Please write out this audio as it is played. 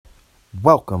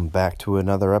Welcome back to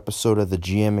another episode of the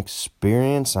GM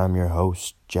Experience. I'm your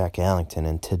host, Jack Allington,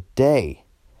 and today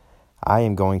I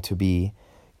am going to be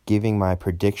giving my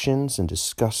predictions and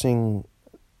discussing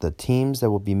the teams that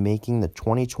will be making the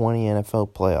 2020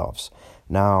 NFL playoffs.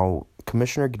 Now,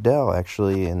 Commissioner Goodell,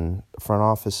 actually, in the front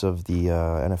office of the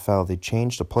NFL, they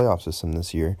changed the playoff system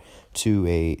this year to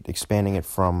expanding it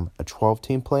from a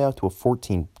 12-team playoff to a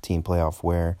 14-team playoff,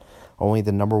 where only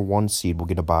the number one seed will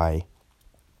get a bye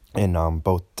in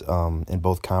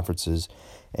both conferences,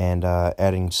 and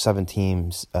adding 7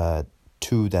 teams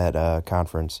to that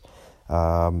conference.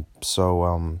 Only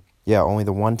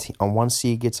the one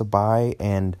seed gets a bye,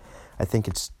 and I think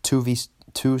it's 2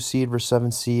 seed versus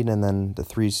 7 seed, and then the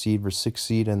 3 seed versus 6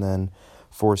 seed, and then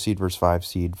 4 seed versus 5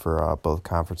 seed for both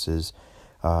conferences.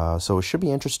 So it should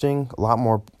be interesting. A lot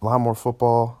more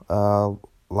football. A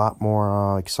lot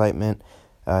more excitement.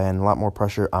 And a lot more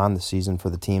pressure on the season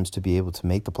for the teams to be able to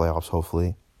make the playoffs,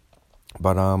 hopefully.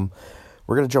 But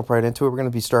we're going to jump right into it. We're going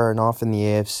to be starting off in the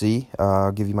AFC.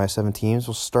 I'll give you my 7 teams.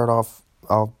 We'll start off.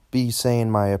 I'll be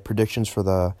saying my predictions for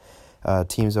the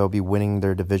teams that will be winning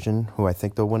their division, who I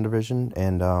think they'll win division,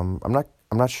 and I'm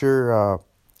not sure.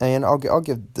 And I'll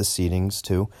give the seedings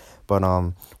too. But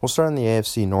we'll start in the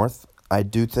AFC North. I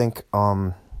do think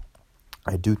the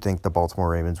Baltimore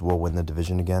Ravens will win the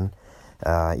division again.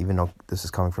 Even though this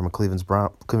is coming from a Cleveland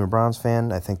Browns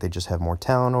fan, I think they just have more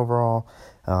talent overall.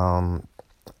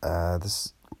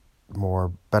 This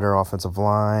more better offensive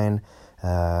line.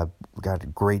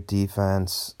 Got great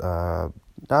defense. Not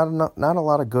a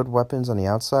lot of good weapons on the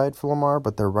outside for Lamar,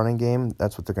 but their running game,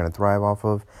 that's what they're going to thrive off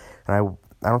of. And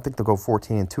I don't think they'll go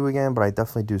 14-2 again, but I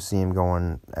definitely do see them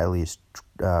going at least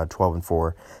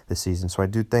 12-4 this season. So I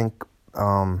do think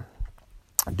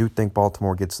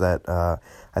Baltimore gets that.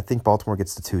 I think Baltimore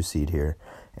gets the 2 seed here.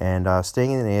 And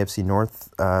staying in the AFC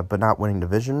North, but not winning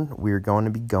division, we're going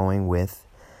to be going with,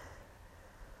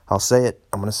 I'll say it,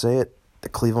 I'm going to say it, the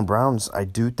Cleveland Browns. I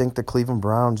do think the Cleveland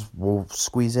Browns will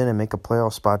squeeze in and make a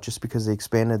playoff spot just because they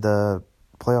expanded the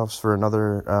playoffs for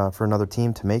another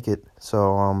team to make it.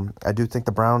 So I do think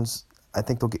the Browns, I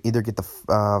think they'll either get the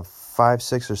 5,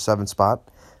 6, or 7 spot.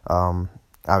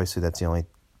 Obviously, that's the only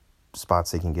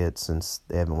spots they can get since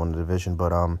they haven't won the division,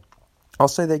 but I'll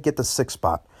say they get the 6th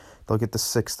spot. They'll get the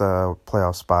 6th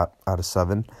playoff spot out of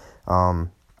 7.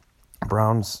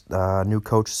 Browns new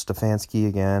coach Stefanski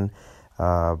again.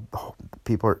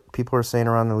 People are saying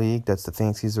around the league that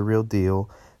Stefanski's the real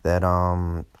deal. That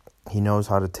he knows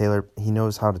how to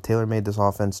tailor made this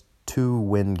offense to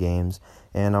win games,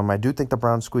 and I do think the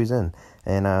Browns squeeze in,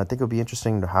 and I think it'll be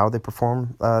interesting to how they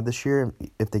perform this year.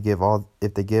 If they give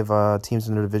teams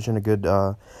in the division a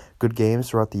good games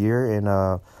throughout the year, and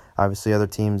obviously other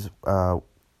teams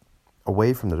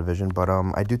away from the division, but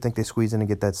I do think they squeeze in and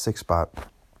get that 6th spot.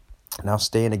 Now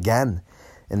staying again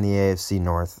in the AFC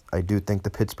North, I do think the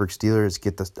Pittsburgh Steelers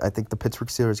get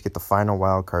the final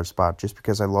wild card spot, just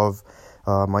because I love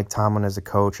Mike Tomlin as a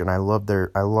coach, and I love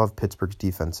Pittsburgh's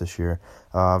defense this year.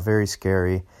 Very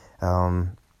scary.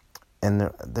 And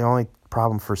the only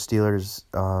problem for the Steelers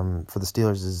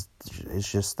is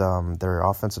just their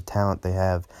offensive talent they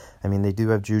have. I mean, they do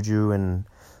have Juju and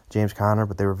James Conner,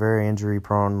 but they were very injury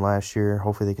prone last year.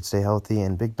 Hopefully they could stay healthy.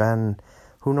 And Big Ben,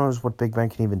 who knows what Big Ben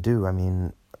can even do? I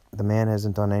mean, the man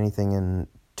hasn't done anything in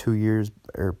 2 years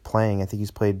or playing. I think he's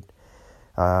played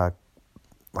like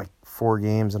 4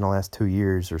 games in the last 2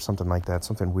 years or something like that,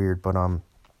 something weird. But I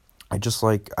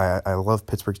love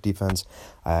Pittsburgh's defense.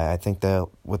 I think that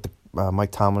with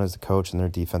Mike Tomlin as the coach and their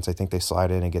defense, I think they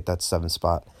slide in and get that 7th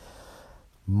spot.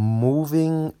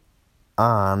 Moving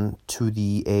on to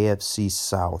the AFC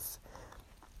South,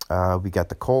 we got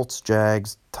the Colts,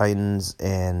 Jags, Titans,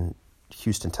 and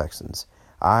Houston Texans.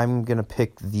 I'm going to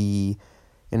pick the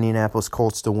Indianapolis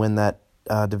Colts to win that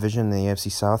division in the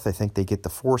AFC South. I think they get the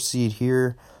 4 seed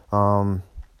here. It's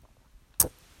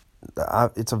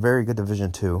a very good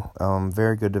division too.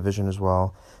 Very good division as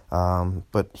well.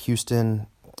 But Houston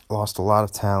lost a lot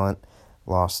of talent.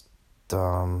 Lost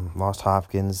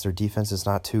Hopkins. Their defense is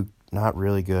not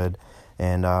really good.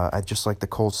 And I just like the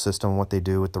Colts system, what they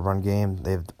do with the run game.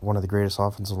 They have one of the greatest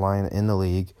offensive line in the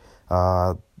league.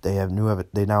 They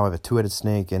now have a 2-headed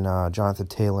snake in Jonathan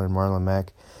Taylor and Marlon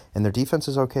Mack, and their defense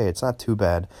is okay. It's not too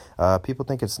bad. People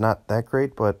think it's not that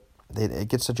great, but they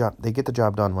get the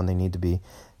job done when they need to be.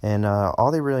 And all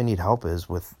they really need help is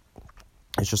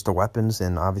just the weapons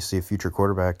and obviously a future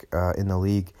quarterback in the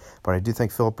league. But I do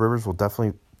think Phillip Rivers will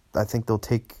definitely. I think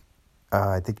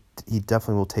he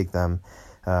definitely will take them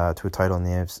to a title in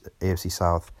the AFC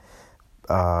South.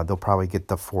 They'll probably get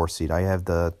the 4 seed.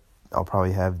 I'll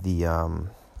probably have the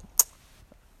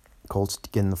Colts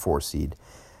getting the 4 seed.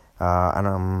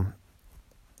 And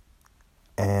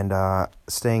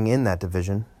staying in that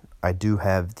division, I do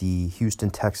have the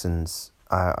Houston Texans.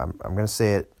 I'm going to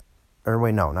say it. Or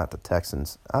wait, no, not the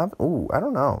Texans. I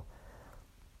don't know.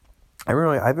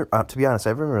 To be honest, I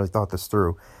haven't really thought this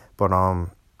through. But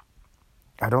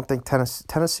I don't think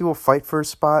Tennessee will fight for a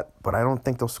spot, but I don't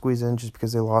think they'll squeeze in just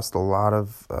because they lost a lot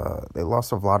of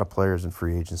players in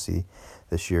free agency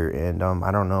this year, and I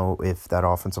don't know if that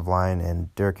offensive line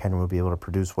and Derrick Henry will be able to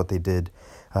produce what they did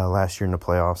last year in the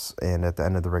playoffs and at the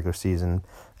end of the regular season.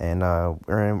 And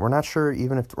we're not sure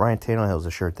even if Ryan Tannehill is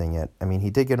a sure thing yet. I mean,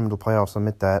 he did get him to the playoffs. I'll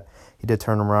admit that he did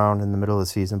turn around in the middle of the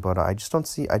season, but I just don't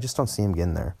see him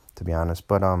getting there, to be honest.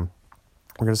 But we're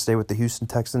gonna stay with the Houston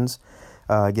Texans.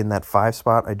 Getting that 5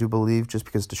 spot, I do believe, just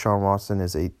because Deshaun Watson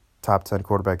is a top 10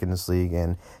 quarterback in this league,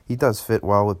 and he does fit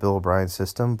well with Bill O'Brien's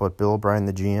system, but Bill O'Brien,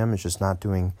 the GM, is just not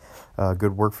doing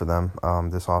good work for them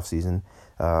this offseason.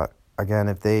 Again,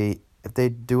 if they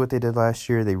do what they did last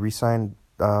year, they re-signed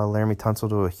Laramie Tunsil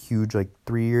to a huge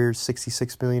 3 years,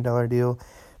 $66 million deal,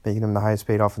 making him the highest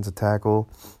paid offensive tackle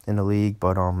in the league.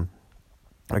 But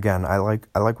again, I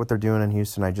like what they're doing in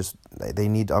Houston. They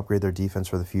need to upgrade their defense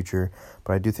for the future,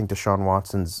 but I do think Deshaun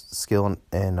Watson's skill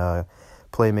and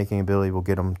playmaking ability will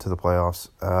get them to the playoffs.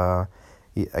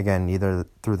 Again, either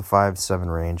through the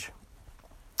 5-7 range.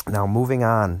 Now, moving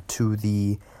on to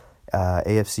the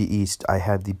AFC East, I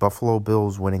had the Buffalo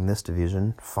Bills winning this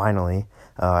division, finally,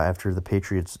 after the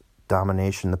Patriots'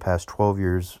 domination the past 12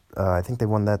 years. I think they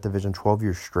won that division 12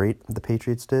 years straight, the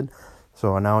Patriots did.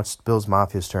 So now it's Bills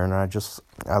Mafia's turn, and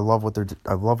I love what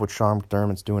Sean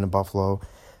McDermott's doing in Buffalo.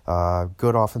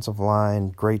 Good offensive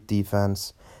line, great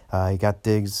defense. He got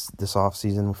Diggs this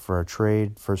offseason for a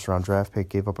trade, first-round draft pick,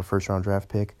 gave up a first-round draft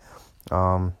pick.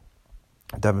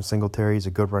 Devin Singletary is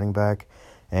a good running back.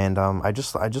 And I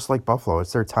just like Buffalo.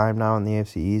 It's their time now in the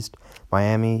AFC East.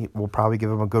 Miami will probably give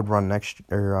them a good run next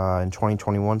year in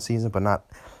 2021 season, but not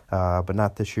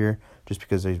this year, just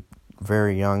because they're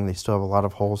very young. They still have a lot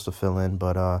of holes to fill in.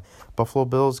 But Buffalo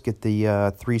Bills get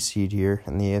the 3 seed here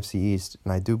in the AFC East,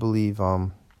 and I do believe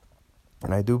they'll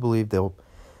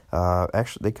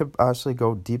they could actually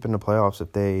go deep in the playoffs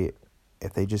if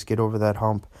they just get over that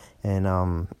hump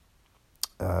and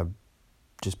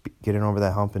getting over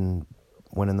that hump and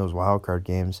winning those wild card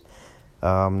games.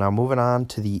 Now moving on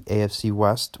to the AFC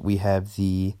West, we have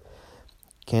the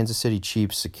Kansas City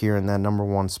Chiefs securing that number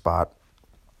 1 spot.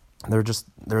 They're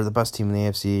the best team in the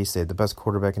AFC East. They have the best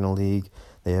quarterback in the league.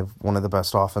 They have one of the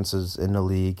best offenses in the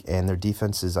league, and their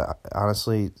defense is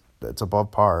honestly, it's above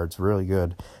par. It's really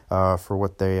good for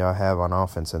what they have on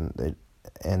offense, and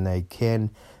they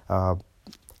can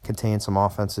contain some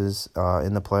offenses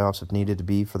in the playoffs if needed to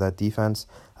be for that defense.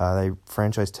 They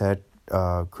franchise tag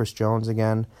Chris Jones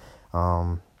again.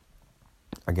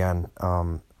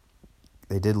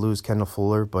 They did lose Kendall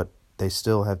Fuller, but they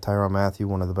still have Tyrann Mathieu,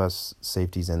 one of the best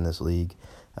safeties in this league.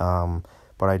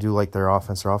 But I do like their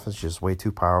offense. Their offense is just way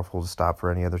too powerful to stop for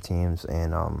any other teams,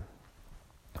 and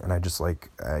I just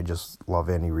love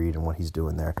Andy Reid and what he's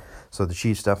doing there. So the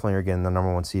Chiefs definitely are getting the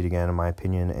number 1 seed again, in my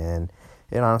opinion, and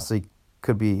it honestly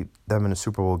could be them in the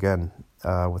Super Bowl again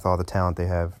with all the talent they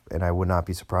have, and I would not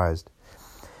be surprised.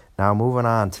 Now moving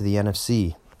on to the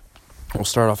NFC. We'll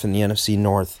start off in the NFC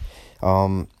North.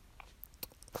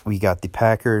 We got the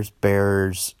Packers,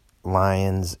 Bears,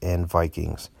 Lions, and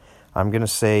Vikings. I'm gonna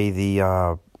say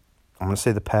the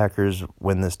Packers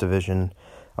win this division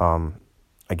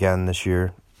again this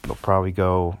year. They'll probably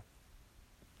go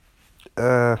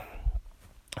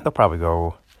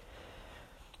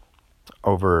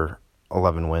over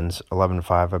 11 wins,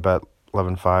 11-5. I bet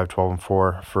 11-5,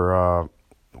 12-4 for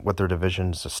what their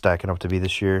division's stacking up to be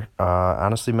this year.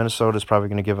 Honestly, Minnesota's probably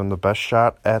going to give them the best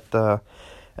shot at the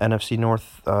NFC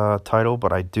North title,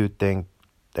 but I do think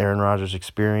Aaron Rodgers'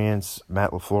 experience,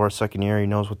 Matt LaFleur's second year, he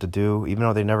knows what to do. Even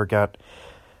though they never got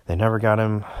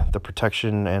him the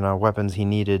protection and weapons he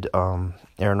needed,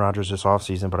 Aaron Rodgers this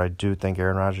offseason, but I do think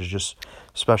Aaron Rodgers is just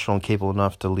special and capable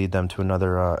enough to lead them to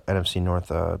another NFC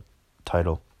North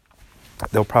title.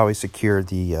 They'll probably secure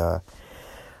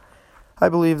I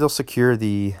believe they'll secure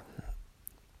the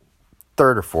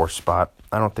 3rd or 4th spot.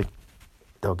 I don't think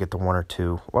they'll get the 1 or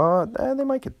 2. Well, they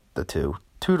might get the 2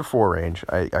 to 4 range.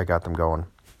 I got them going.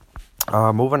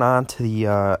 Moving on to the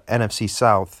NFC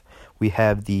South, we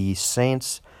have the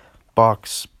Saints,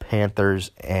 Bucks,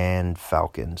 Panthers, and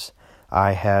Falcons.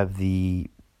 I have the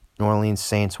New Orleans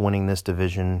Saints winning this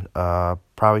division,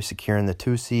 probably securing the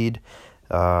 2 seed.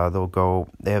 They have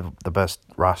the best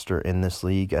roster in this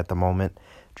league at the moment.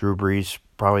 Drew Brees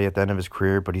probably at the end of his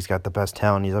career, but he's got the best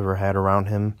talent he's ever had around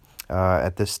him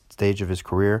at this stage of his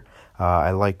career.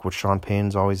 I like what Sean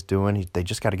Payton's always doing. They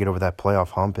just got to get over that playoff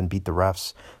hump and beat the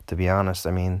refs, to be honest.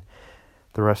 I mean,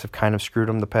 the refs have kind of screwed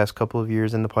them the past couple of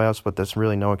years in the playoffs, but that's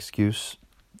really no excuse.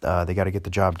 They got to get the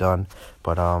job done.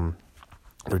 But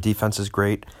their defense is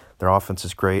great. Their offense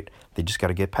is great. They just got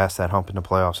to get past that hump in the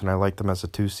playoffs, and I like them as a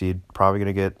 2 seed. Probably going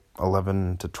to get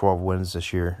 11 to 12 wins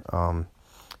this year.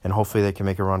 And hopefully they can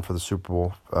make a run for the Super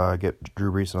Bowl, get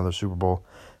Drew Brees another Super Bowl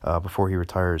before he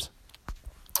retires.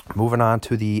 Moving on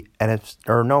to the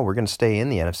we're going to stay in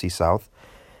the NFC South.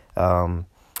 We're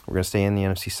going to stay in the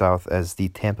NFC South as the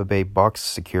Tampa Bay Bucks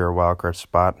secure a wildcard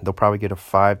spot. They'll probably get a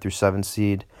 5 through 7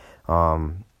 seed.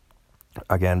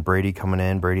 Again, Brady coming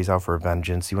in. Brady's out for a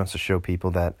vengeance. He wants to show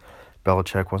people that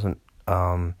Belichick wasn't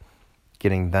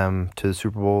getting them to the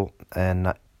Super Bowl,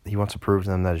 and he wants to prove to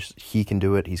them that he can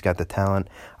do it. He's got the talent.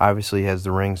 Obviously, he has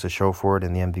the rings to show for it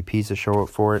and the MVPs to show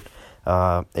for it.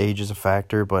 Age is a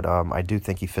factor, but I do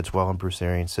think he fits well in Bruce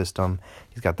Arians' system.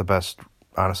 He's got the best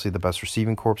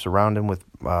receiving corps around him with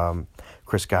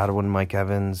Chris Godwin, Mike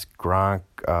Evans, Gronk,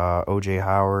 O.J.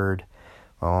 Howard,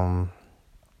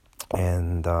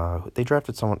 and they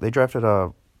drafted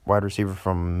a wide receiver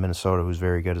from Minnesota who's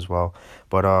very good as well.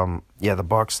 But the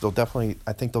Bucks,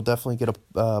 I think they'll definitely get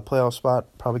a playoff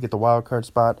spot, probably get the wild card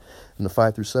spot in the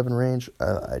 5 through 7 range.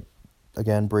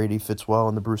 Again, Brady fits well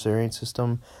in the Bruce Arians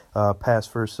system, pass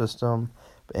first system,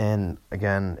 and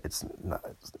again, it's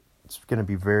going to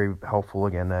be very helpful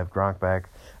again to have Gronk back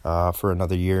for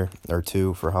another year or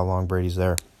two for how long Brady's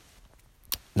there.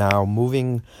 Now,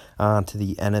 moving on to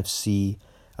the NFC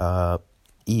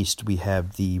East, we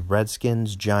have the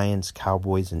Redskins, Giants,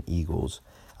 Cowboys, and Eagles.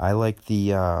 I like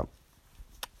the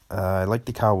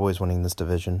Cowboys winning this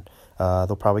division.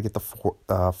 They'll probably get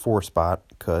the 4 spot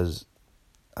because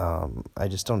I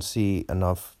just don't see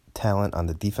enough talent on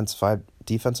the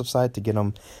defensive side to get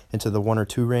them into the 1 or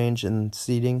 2 range in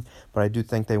seeding, but I do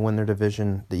think they win their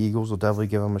division. The Eagles will definitely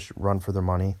give them a run for their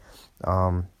money,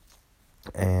 I'm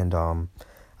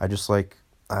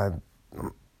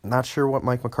not sure what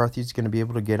Mike McCarthy's going to be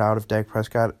able to get out of Dak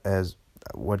Prescott as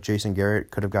what Jason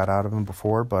Garrett could have got out of him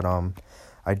before, but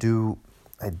I do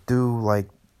like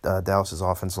Dallas's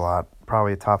offense a lot.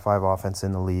 Probably a top 5 offense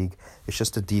in the league. It's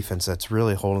just a defense that's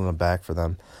really holding them back for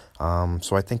them.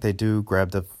 So I think they do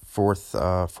grab the fourth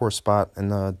spot in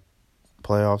the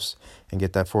playoffs and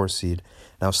get that 4th seed.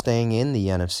 Now, staying in the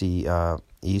NFC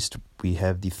East, we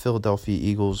have the Philadelphia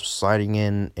Eagles sliding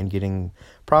in and getting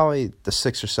probably the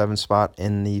 6 or 7 spot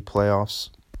in the playoffs.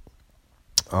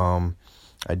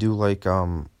 I do like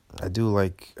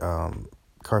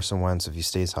Carson Wentz if he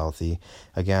stays healthy.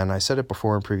 Again, I said it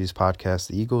before in previous podcasts,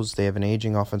 the Eagles, they have an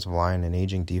aging offensive line, an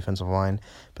aging defensive line,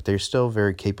 but they're still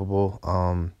very capable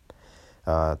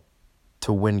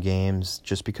to win games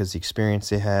just because the experience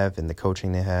they have and the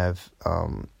coaching they have.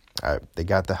 They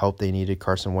got the help they needed,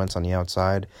 Carson Wentz on the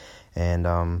outside, and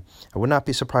I would not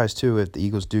be surprised, too, if the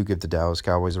Eagles do give the Dallas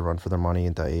Cowboys a run for their money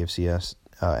in the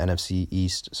NFC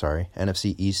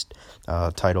East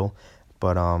title,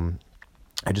 but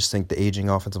I just think the aging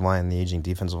offensive line and the aging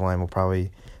defensive line will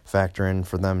probably factor in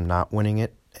for them not winning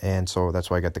it, and so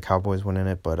that's why I got the Cowboys winning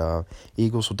it. But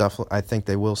Eagles will definitely, I think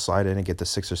they will slide in and get the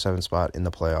 6 or 7 spot in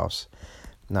the playoffs.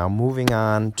 Now, moving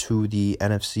on to the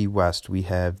NFC West, we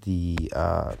have the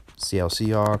Seattle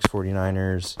Seahawks,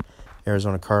 49ers,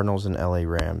 Arizona Cardinals, and LA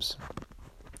Rams.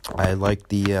 I like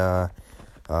the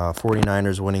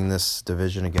 49ers winning this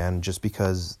division again just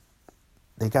because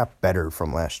they got better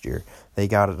from last year. They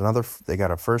got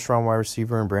a first-round wide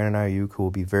receiver in Brandon Ayuk who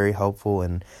will be very helpful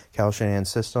in Kyle Shanahan's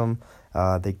system.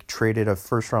 They traded a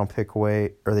first-round pick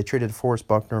away, or they traded Forrest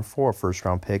Buckner for a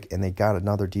first-round pick, and they got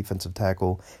another defensive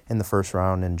tackle in the first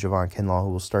round in Javon Kinlaw,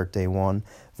 who will start day one.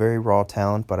 Very raw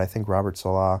talent, but I think Robert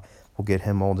Saleh will get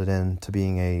him molded into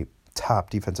being a top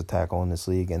defensive tackle in this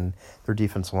league, and their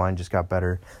defensive line just got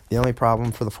better. The only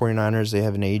problem for the 49ers, they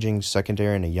have an aging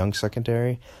secondary and a young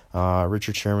secondary.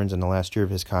 Richard Sherman's in the last year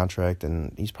of his contract,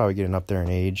 and he's probably getting up there in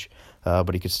age,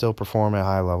 but he could still perform at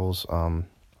high levels. And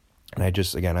I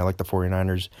like the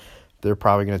 49ers. They're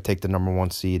probably going to take the number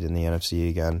 1 seed in the NFC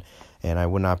again, and I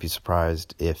would not be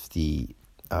surprised if the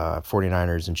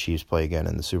 49ers and Chiefs play again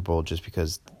in the Super Bowl just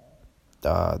because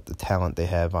the talent they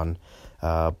have on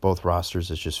both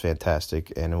rosters is just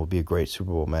fantastic, and it will be a great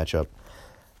Super Bowl matchup.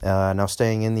 Now,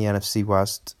 staying in the NFC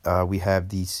West, we have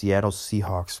the Seattle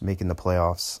Seahawks making the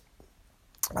playoffs.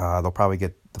 They'll probably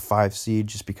get the 5 seed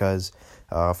just because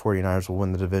 49ers will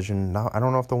win the division. Now, I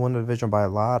don't know if they'll win the division by a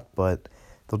lot, but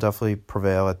they'll definitely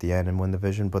prevail at the end and win the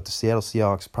division. But the Seattle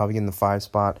Seahawks probably getting the 5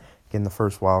 spot, getting the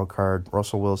first wild card.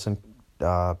 Russell Wilson,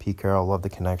 Pete Carroll, love the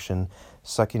connection.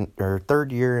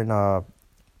 Third year in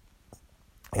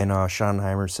in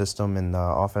Schottenheimer's system in the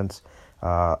offense.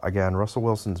 Again, Russell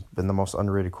Wilson's been the most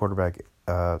underrated quarterback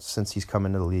since he's come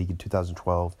into the league in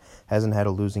 2012. Hasn't had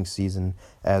a losing season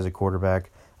as a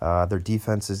quarterback. Their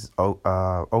defense is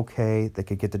okay. They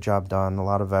could get the job done. A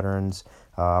lot of veterans.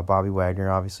 Bobby Wagner,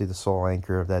 obviously the sole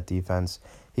anchor of that defense.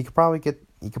 He could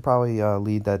probably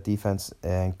lead that defense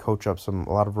and coach up a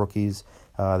lot of rookies.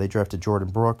 They drafted Jordan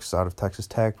Brooks out of Texas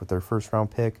Tech with their first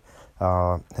round pick.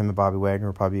 Him and Bobby Wagner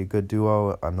are probably a good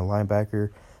duo on the linebacker.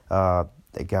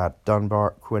 They got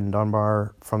Quinn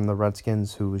Dunbar from the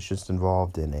Redskins, who was just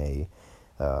involved in a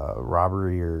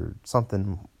robbery or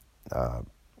something,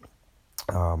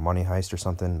 money heist or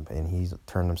something, and he's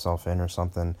turned himself in or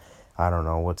something. I don't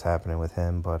know what's happening with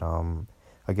him, but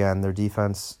again, their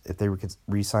defense, if they could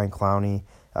re-sign Clowney,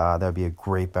 that would be a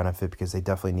great benefit because they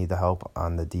definitely need the help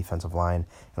on the defensive line,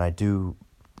 and I do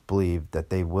believe that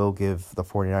they will give the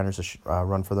 49ers a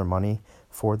run for their money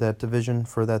for that division,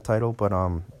 for that title, but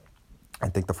I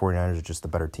think the 49ers are just the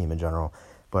better team in general.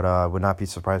 But I would not be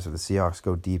surprised if the Seahawks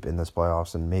go deep in this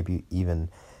playoffs and maybe even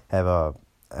have a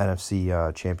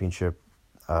NFC championship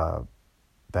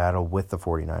battle with the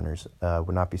 49ers.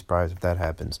 Would not be surprised if that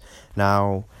happens.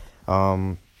 Now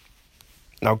going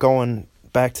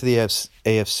back to the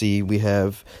AFC, we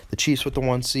have the Chiefs with the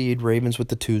 1 seed, Ravens with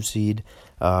the 2 seed,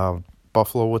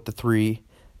 Buffalo with the 3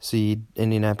 seed,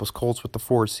 Indianapolis Colts with the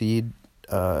 4 seed,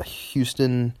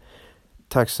 Houston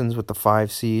Texans with the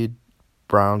 5 seed,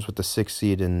 Browns with the 6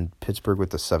 seed, and Pittsburgh with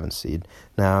the 7 seed.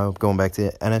 Now, going back to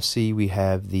the NFC, we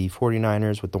have the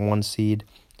 49ers with the 1 seed,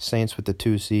 Saints with the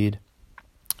 2 seed,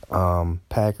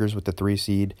 Packers with the 3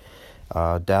 seed,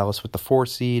 Dallas with the 4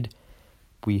 seed.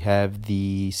 We have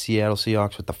the Seattle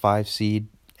Seahawks with the 5 seed.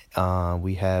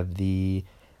 We have the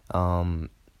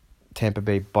Tampa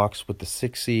Bay Bucks with the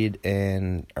 6 seed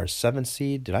and our 7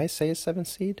 seed. Did I say a 7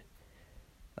 seed?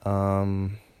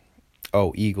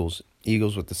 Eagles.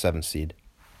 Eagles with the 7 seed.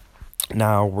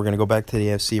 Now, we're going to go back to the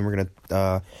AFC, and we're going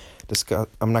to discuss.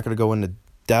 I'm not going to go into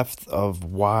depth of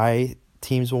why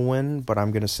teams will win, but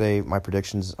I'm going to say my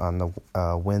predictions on the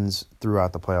wins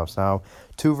throughout the playoffs. Now,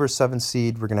 2 versus 7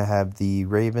 seed, we're going to have the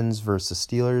Ravens versus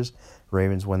Steelers.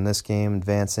 Ravens win this game,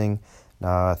 advancing.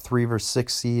 3 versus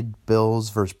 6 seed, Bills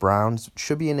versus Browns.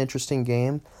 Should be an interesting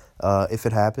game if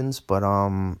it happens, but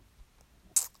I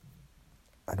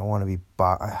don't want to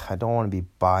be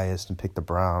biased and pick the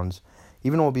Browns,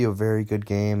 even though it'll be a very good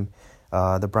game.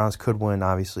 The Browns could win,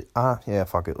 obviously.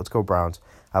 Fuck it. Let's go Browns.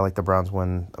 I like the Browns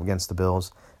win against the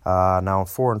Bills. Now,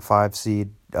 4 and 5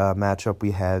 seed matchup,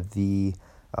 we have the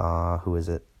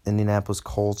Indianapolis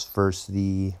Colts versus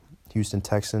the Houston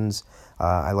Texans.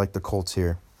 I like the Colts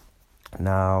here.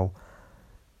 Now,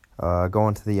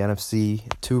 going to the NFC,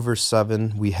 2 versus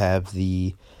 7, we have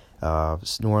the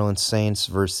New Orleans Saints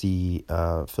versus the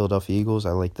Philadelphia Eagles.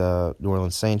 I like the New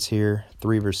Orleans Saints here.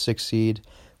 3 versus 6 seed,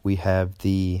 we have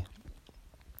the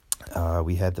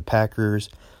Packers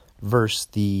versus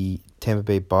the Tampa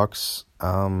Bay Bucks.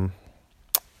 I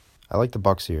like the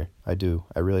Bucks here. I do.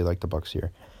 I really like the Bucks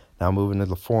here. Now moving to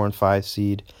the 4 and 5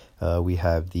 seed, we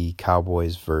have the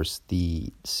Cowboys versus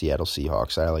the Seattle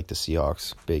Seahawks. I like the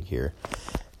Seahawks big here.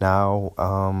 Now,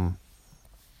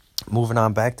 moving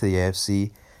on back to the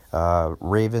AFC,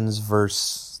 Ravens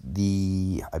versus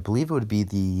I believe it would be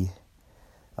the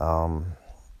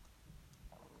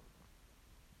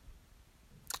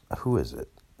who is it?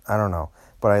 I don't know.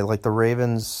 But I like the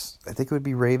Ravens. I think it would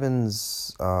be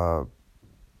Ravens.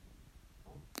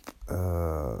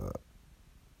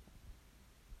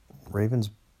 Ravens.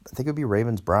 I think it would be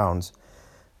Ravens Browns.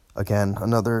 Again,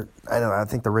 another. I don't know. I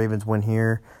think the Ravens win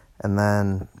here, and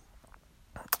then,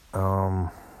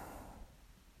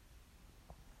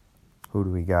 who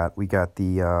do we got? We got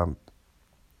the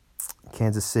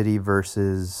Kansas City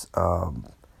versus. I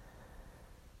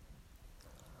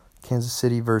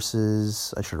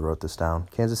should have wrote this down.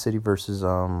 Kansas City versus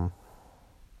the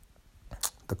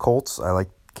Colts. I like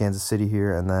Kansas City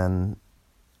here. And then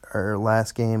our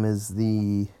last game is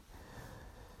the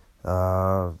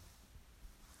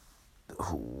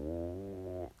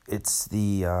it's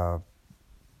the I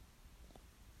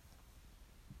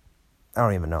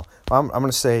don't even know. I'm going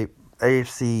to say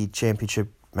AFC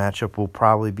Championship matchup will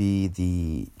probably be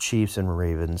the Chiefs and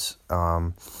Ravens.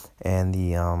 And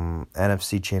the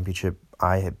NFC Championship,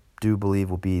 I do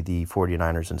believe, will be the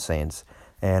 49ers and Saints.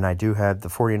 And I do have the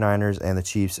 49ers and the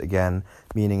Chiefs again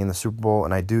meeting in the Super Bowl.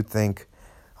 And I do think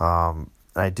the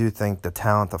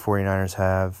talent the 49ers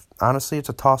have, honestly, it's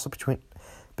a toss-up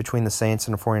between the Saints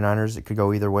and the 49ers. It could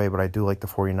go either way, but I do like the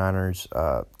 49ers'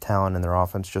 talent in their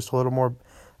offense just a little more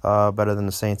better than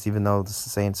the Saints, even though the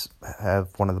Saints have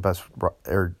one of the best,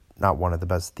 or not one of the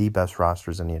best, the best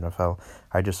rosters in the NFL.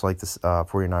 I just like the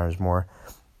 49ers more.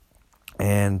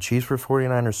 And Chiefs for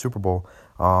 49ers Super Bowl.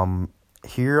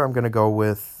 Here I'm going to go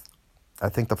with, I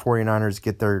think the 49ers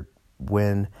get their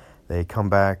win. They come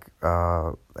back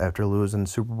after losing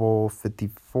Super Bowl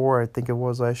 54, I think it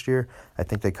was last year. I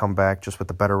think they come back just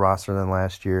with a better roster than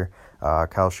last year.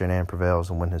 Kyle Shanahan prevails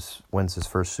and wins his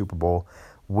first Super Bowl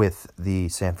with the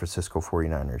San Francisco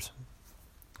 49ers.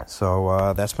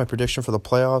 So that's my prediction for the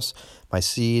playoffs, my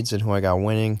seeds, and who I got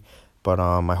winning. But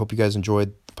I hope you guys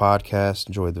enjoyed the podcast,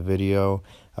 enjoyed the video.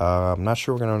 I'm not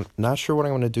sure what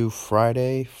I'm gonna do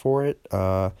Friday for it,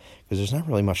 because there's not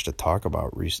really much to talk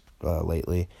about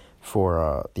lately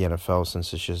for the NFL,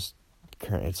 since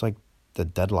it's like the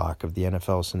deadlock of the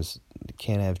NFL, since you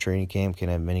can't have training camp, can't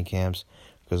have mini camps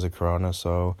because of Corona.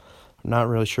 So I'm not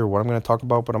really sure what I'm gonna talk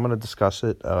about, but I'm gonna discuss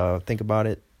it, think about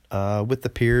it with the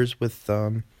peers, with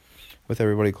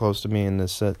everybody close to me in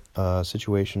this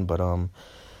situation. But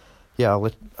yeah,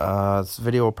 this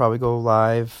video will probably go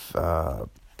live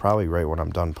probably right when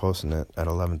I'm done posting it at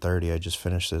 11:30. I just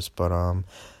finished this, but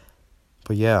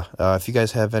yeah, if you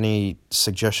guys have any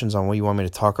suggestions on what you want me to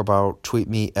talk about, tweet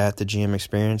me at the GM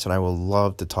Experience, and I will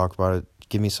love to talk about it.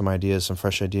 Give me some ideas, some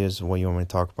fresh ideas of what you want me to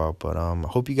talk about. But I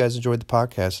hope you guys enjoyed the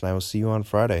podcast, and I will see you on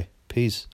Friday. Peace.